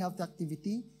reward in healthy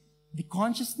activity, the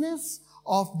consciousness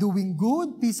of doing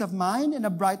good, peace of mind, and a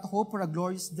bright hope for a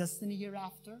glorious destiny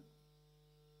hereafter?"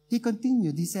 He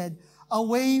continued, he said,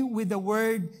 "Away with the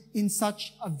word in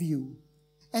such a view,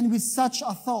 and with such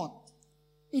a thought.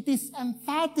 It is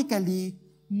emphatically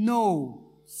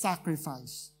no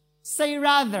sacrifice. Say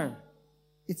rather,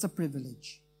 it's a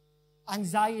privilege.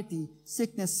 Anxiety,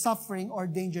 sickness, suffering, or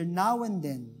danger now and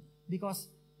then, because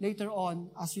later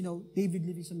on, as you know, David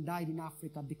Livingstone died in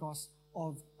Africa because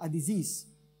of a disease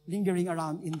lingering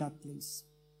around in that place.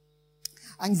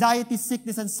 Anxiety,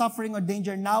 sickness, and suffering or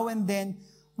danger now and then,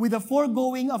 with the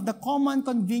foregoing of the common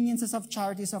conveniences of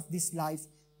charities of this life,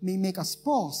 may make us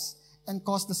pause and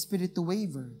cause the spirit to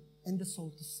waver and the soul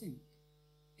to sink.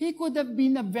 He could have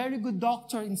been a very good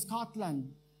doctor in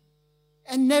Scotland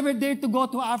and never dared to go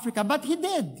to Africa, but he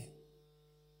did.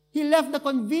 He left the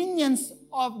convenience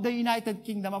of the United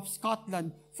Kingdom of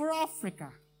Scotland for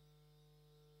Africa.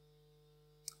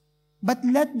 But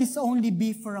let this only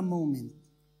be for a moment.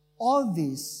 All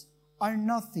these are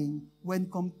nothing when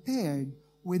compared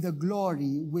with the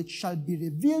glory which shall be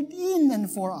revealed in and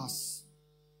for us.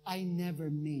 I never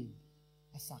made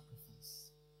a sacrifice.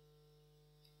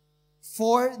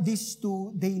 For these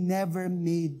two, they never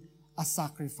made a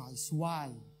sacrifice.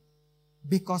 Why?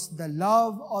 Because the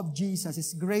love of Jesus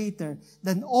is greater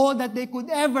than all that they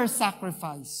could ever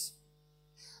sacrifice.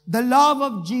 The love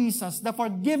of Jesus, the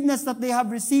forgiveness that they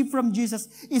have received from Jesus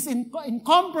is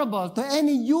incomparable to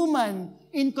any human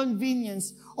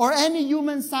inconvenience or any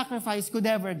human sacrifice could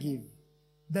ever give.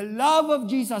 The love of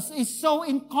Jesus is so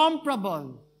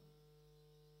incomparable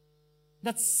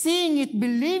that seeing it,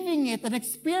 believing it, and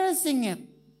experiencing it,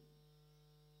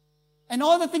 and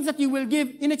all the things that you will give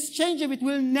in exchange of it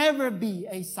will never be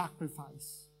a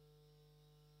sacrifice.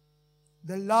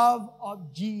 The love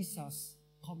of Jesus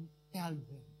compelled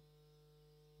them.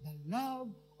 The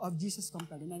love of Jesus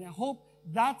compelled them. And I hope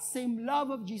that same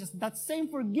love of Jesus, that same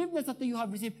forgiveness that you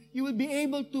have received, you will be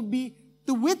able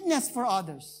to witness for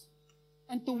others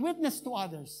and to witness to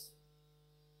others.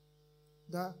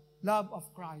 The love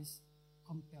of Christ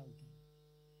compelled them.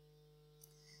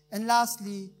 And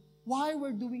lastly, why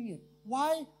we're doing it?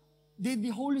 Why did the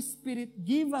Holy Spirit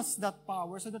give us that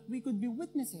power so that we could be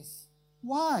witnesses?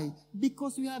 Why?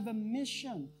 Because we have a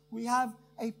mission. We have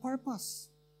a purpose.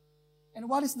 And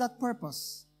what is that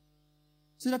purpose?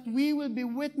 So that we will be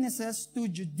witnesses to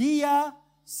Judea,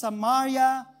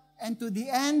 Samaria, and to the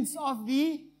ends of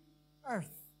the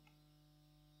earth.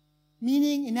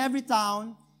 Meaning in every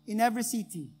town, in every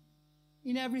city,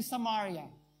 in every Samaria.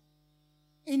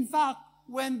 In fact,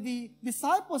 when the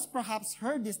disciples perhaps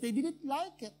heard this, they didn't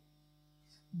like it.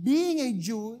 Being a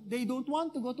Jew, they don't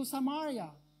want to go to Samaria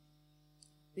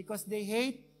because they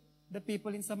hate the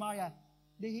people in Samaria.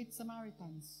 They hate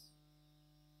Samaritans.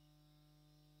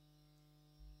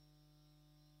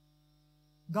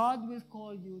 God will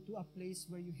call you to a place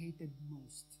where you hated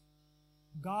most.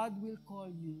 God will call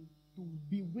you to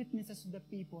be witnesses to the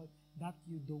people that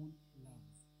you don't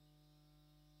love.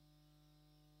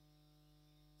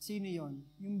 Sino yon?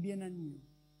 Yung biyanan niyo.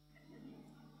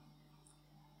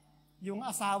 Yung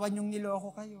asawa niyong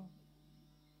niloko kayo.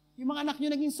 Yung mga anak niyo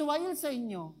naging suwail sa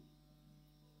inyo.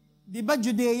 Di ba,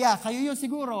 Judea? Kayo yun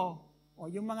siguro.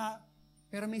 O yung mga,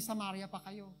 pero may Samaria pa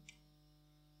kayo.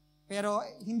 Pero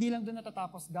hindi lang doon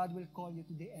natatapos. God will call you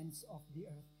to the ends of the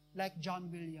earth. Like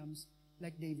John Williams,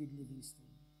 like David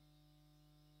Livingstone.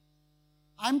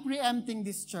 I'm preempting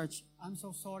this church. I'm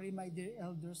so sorry, my dear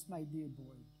elders, my dear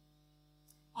board.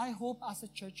 I hope as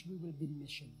a church we will be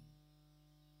missional.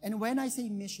 And when I say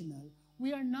missional,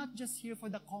 we are not just here for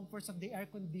the comforts of the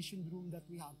air-conditioned room that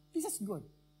we have. This is good.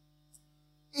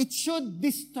 It should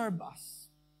disturb us.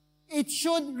 It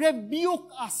should rebuke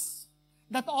us.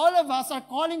 That all of us are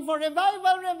calling for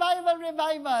revival, revival,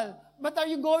 revival. But are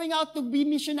you going out to be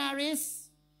missionaries?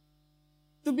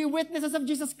 To be witnesses of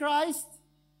Jesus Christ?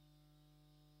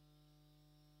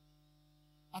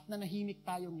 At nanahimik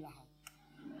tayong lahat.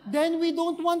 Then we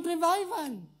don't want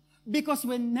revival. Because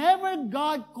whenever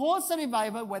God calls a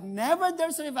revival, whenever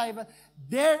there's a revival,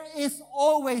 there is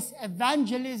always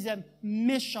evangelism,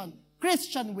 mission,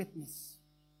 Christian witness.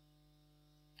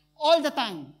 All the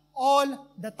time. All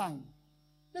the time.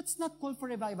 Let's not call for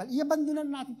revival. Iabandonan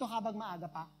natin ito habang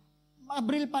maaga pa.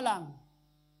 Abril pa lang.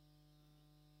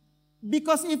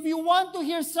 Because if you want to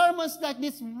hear sermons like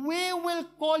this, we will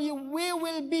call you, we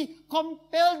will be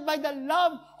compelled by the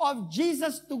love of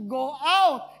Jesus to go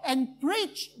out and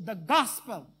preach the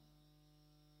gospel.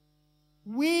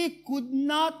 We could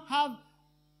not have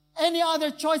any other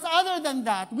choice other than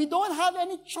that. We don't have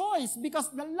any choice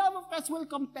because the love of Christ will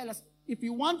compel us. If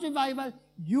you want revival,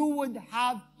 you would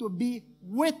have to be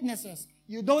witnesses.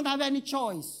 You don't have any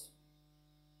choice.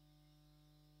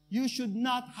 You should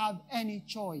not have any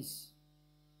choice.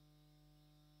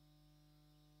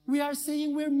 We are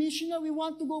saying we're missional. We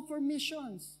want to go for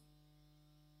missions.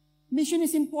 Mission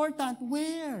is important.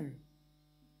 Where?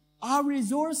 Our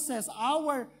resources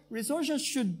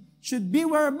should be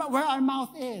where our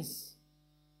mouth is.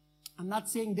 I'm not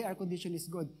saying the air condition is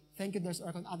good. Thank you, there's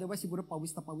air condition. Otherwise, siguro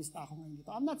pawis na ako ngayon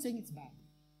dito. I'm not saying it's bad.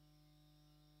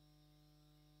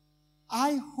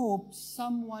 I hope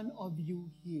someone of you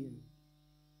here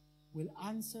will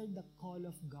answer the call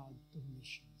of God to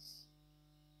missions.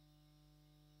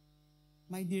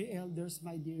 My dear elders,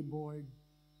 my dear board,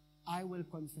 I will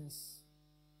confess,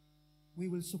 we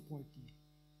will support you.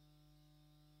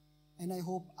 And I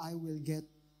hope I will get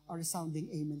a resounding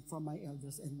amen from my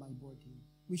elders and my board here.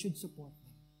 We should support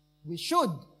them. We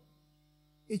should.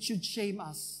 It should shame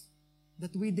us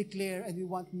that we declare and we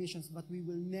want missions, but we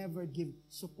will never give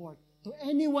support to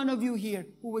any one of you here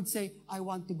who would say, I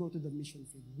want to go to the mission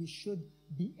field. We should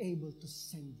be able to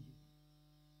send you.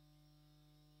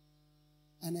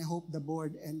 And I hope the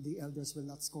board and the elders will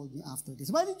not scold me after this.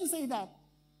 Why did you say that?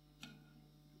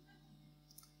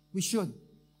 We should.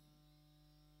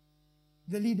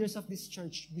 The leaders of this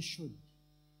church, we should.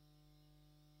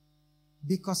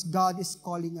 Because God is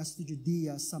calling us to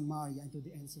Judea, Samaria, and to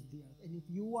the ends of the earth. And if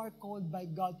you are called by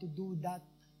God to do that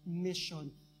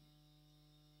mission,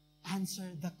 answer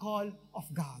the call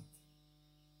of God.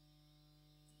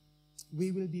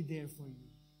 We will be there for you.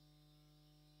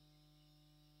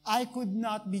 I could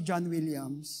not be John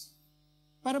Williams.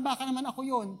 Pero baka naman ako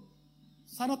yun.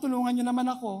 Sana tulungan nyo naman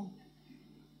ako.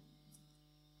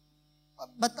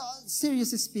 But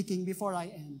seriously speaking, before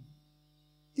I end,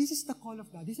 this is the call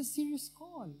of God. This is a serious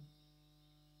call.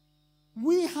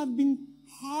 We have been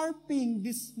harping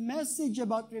this message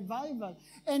about revival,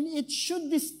 and it should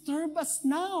disturb us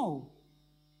now.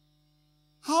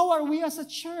 How are we as a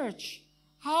church?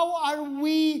 How are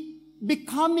we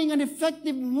becoming an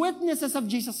effective witnesses of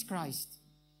Jesus Christ?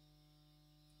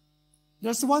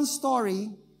 There's one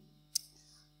story.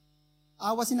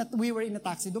 We were in a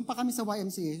taxi. Doon pa kami sa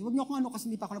YMCA. Huwag niyo kung ano kasi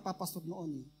hindi pa ako napapastor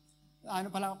noon.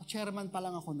 Chairman pa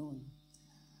lang ako noon.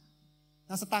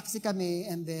 Nasa taxi kami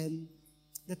and then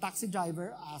the taxi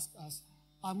driver asked us,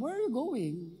 where are you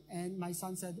going? And my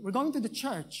son said, we're going to the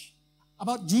church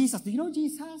about Jesus. Do you know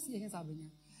Jesus? Yan sabi niya.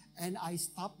 And I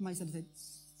stopped myself and said,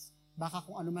 baka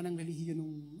kung ano man ang relihiyon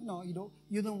nung,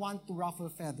 you don't want to ruffle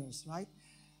feathers, right?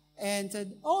 and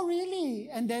said, "Oh, really?"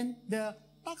 And then the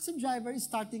taxi driver is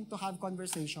starting to have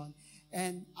conversation,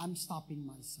 and I'm stopping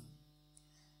my son.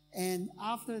 And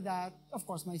after that, of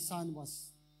course,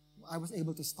 I was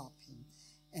able to stop him.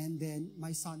 And then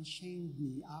my son shamed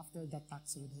me after that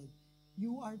taxi driver.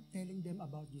 "You are telling them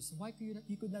about Jesus. Why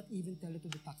you could not even tell it to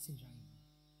the taxi driver?"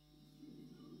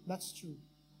 That's true.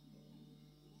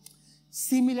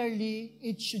 Similarly,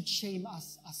 it should shame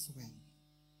us as well.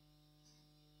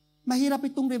 Mahirap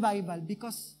itong revival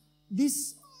because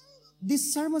these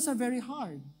sermons are very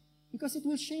hard because it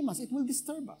will shame us, it will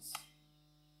disturb us.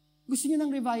 Gusto niyo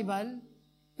ng revival,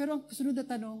 pero ang sunod na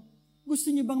tanong, gusto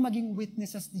niyo bang maging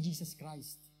witnesses ni Jesus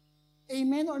Christ?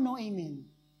 Amen or no amen?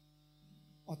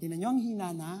 O, tinan niyo ang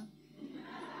hina na.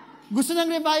 Gusto ng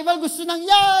revival, gusto ng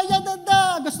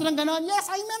gusto ng ganon.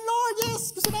 Yes, amen Lord,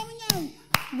 yes, gusto namin yan.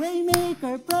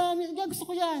 Waymaker, promise, gusto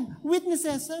ko yan.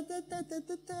 Witnesses.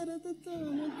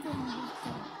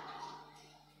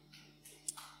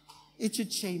 It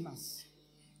should shame us.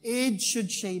 It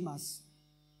should shame us.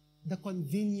 The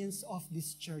convenience of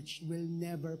this church will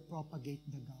never propagate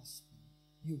the gospel.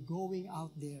 You going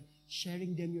out there,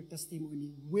 sharing them your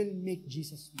testimony will make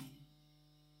Jesus known.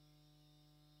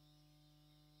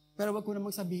 Pero wag ko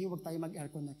namang sabihin, wag tayo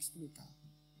mag-aircon next week.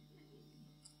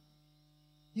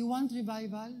 You want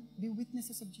revival? Be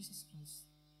witnesses of Jesus Christ.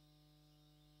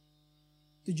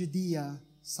 To Judea,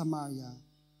 Samaria,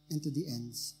 and to the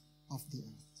ends of the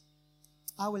earth.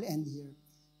 I will end here.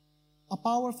 A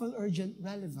powerful, urgent,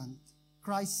 relevant,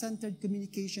 Christ-centered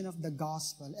communication of the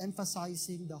gospel,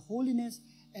 emphasizing the holiness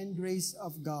and grace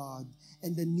of God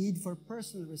and the need for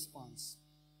personal response,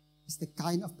 is the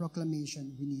kind of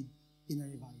proclamation we need in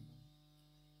a revival.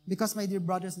 Because, my dear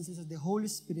brothers and sisters, the Holy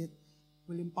Spirit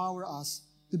will empower us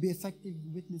to be effective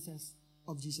witnesses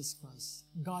of Jesus Christ.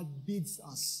 God bids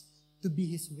us to be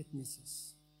His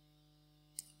witnesses.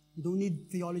 You don't need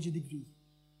theology degree.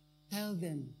 Tell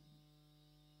them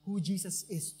who Jesus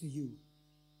is to you.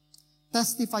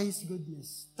 Testify His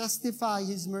goodness. Testify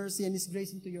His mercy and His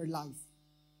grace into your life.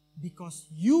 Because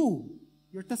your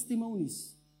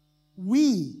testimonies,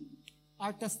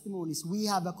 our testimonies, we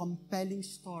have a compelling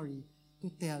story to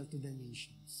tell to the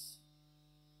nations.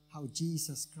 How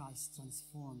Jesus Christ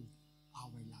transformed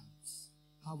our lives.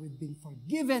 How we've been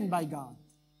forgiven by God.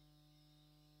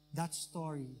 That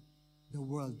story, the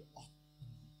world ought to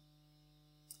know.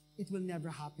 It will never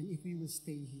happen if we will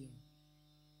stay here.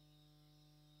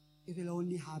 It will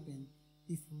only happen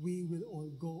if we will all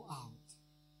go out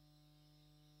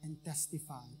and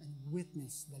testify and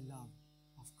witness the love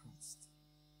of Christ.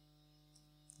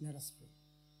 Let us pray.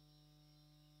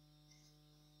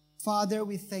 Father,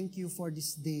 we thank you for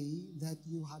this day that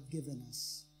you have given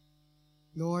us.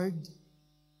 Lord,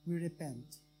 we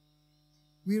repent.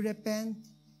 We repent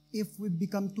if we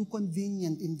become too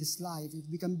convenient in this life, if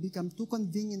we become too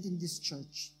convenient in this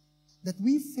church, that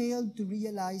we failed to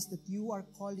realize that you are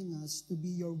calling us to be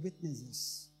your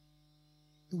witnesses,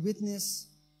 to witness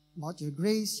about your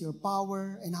grace, your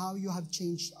power, and how you have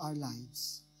changed our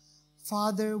lives.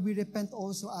 Father, we repent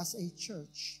also as a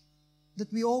church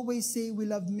that we always say we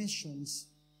love missions,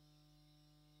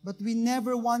 but we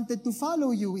never wanted to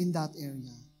follow you in that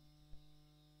area.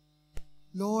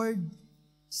 Lord,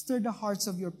 stir the hearts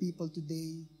of your people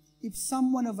today. If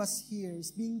someone of us here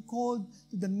is being called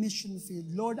to the mission field,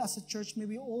 Lord, as a church, may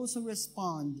we also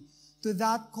respond to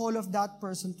that call of that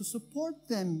person to support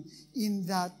them in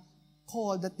that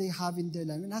call that they have in their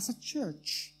life. And as a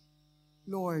church,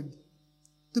 Lord,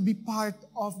 to be part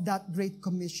of that great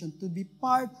commission, to be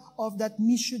part of that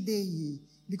Missio Dei,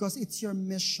 because it's your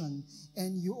mission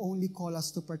and you only call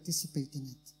us to participate in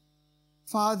it.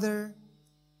 Father,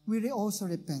 we also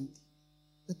repent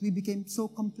that we became so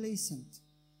complacent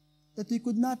that we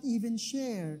could not even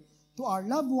share to our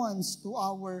loved ones, to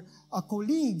our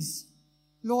colleagues,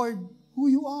 Lord, who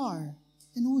you are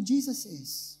and who Jesus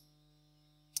is.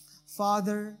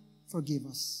 Father, forgive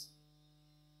us.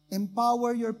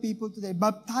 Empower your people today.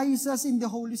 Baptize us in the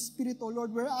Holy Spirit, O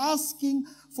Lord. We're asking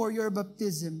for your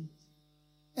baptism.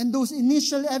 And those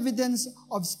initial evidence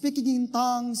of speaking in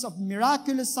tongues, of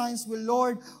miraculous signs,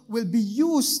 will be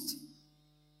used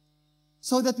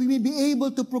so that we may be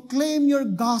able to proclaim your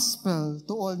gospel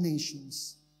to all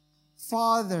nations.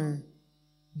 Father,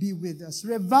 be with us.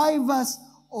 Revive us,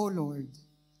 O Lord.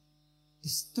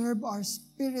 Disturb our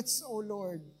spirits, O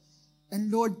Lord.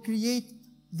 And Lord, create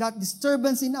that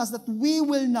disturbance in us that we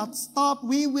will not stop,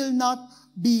 we will not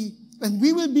be, and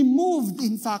we will be moved,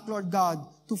 in fact, Lord God,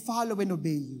 to follow and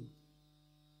obey you.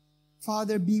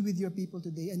 Father, be with your people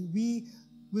today, and we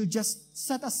we'll just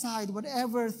set aside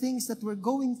whatever things that we're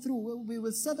going through. We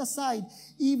will set aside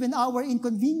even our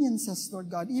inconveniences, Lord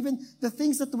God, even the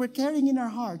things that we're carrying in our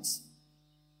hearts,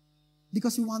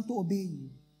 because we want to obey you.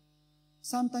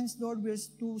 Sometimes, Lord, we're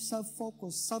too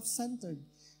self-focused, self-centered.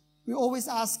 We're always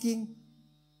asking,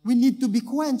 we need to be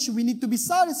quenched, we need to be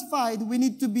satisfied, we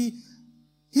need to be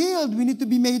healed, we need to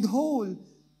be made whole.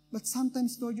 But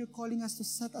sometimes, Lord, you're calling us to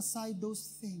set aside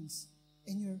those things,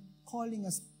 and you're calling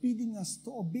us, pleading us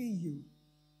to obey you.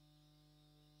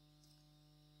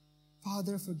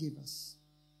 Father, forgive us.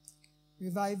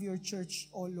 Revive your church,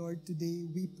 O Lord, today,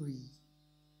 we pray.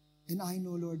 And I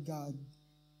know, Lord God,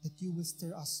 that you will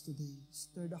stir us today,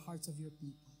 stir the hearts of your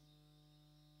people.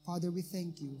 Father, we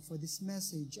thank you for this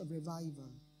message of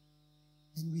revival.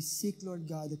 And we seek, Lord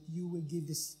God, that you will give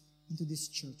this into this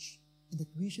church, and that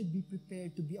we should be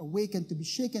prepared to be awakened, to be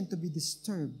shaken, to be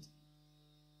disturbed,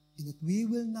 and that we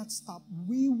will not stop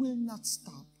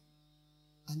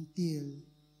until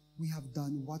we have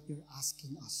done what you're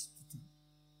asking us to do.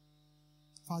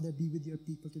 Father, be with your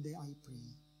people today, I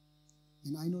pray.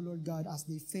 And I know, Lord God, as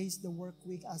they face the work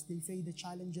week, as they face the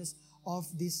challenges of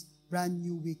this brand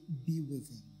new week, be with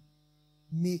them.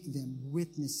 Make them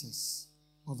witnesses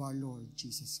of our Lord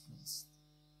Jesus Christ.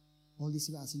 All this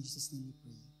we ask in Jesus' name we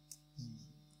pray. Amen.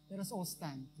 Let us all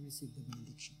stand to receive the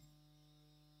benediction.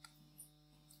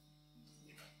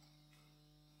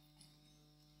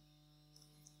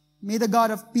 May the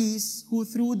God of peace, who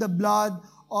through the blood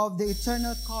of the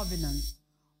eternal covenant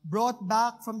brought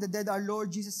back from the dead our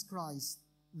Lord Jesus Christ,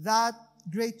 that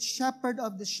great shepherd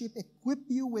of the sheep, equip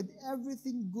you with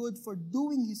everything good for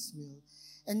doing his will,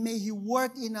 and may he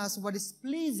work in us what is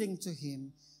pleasing to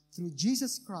him through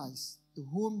Jesus Christ, to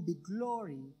whom be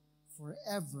glory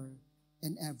forever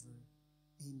and ever.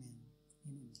 Amen.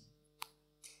 Amen.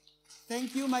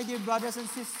 Thank you, my dear brothers and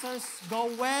sisters.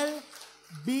 Go well.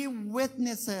 Be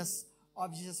witnesses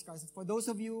of Jesus Christ. For those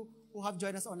of you who have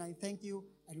joined us online, thank you,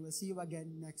 and we'll see you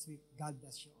again next week. God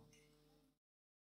bless you all.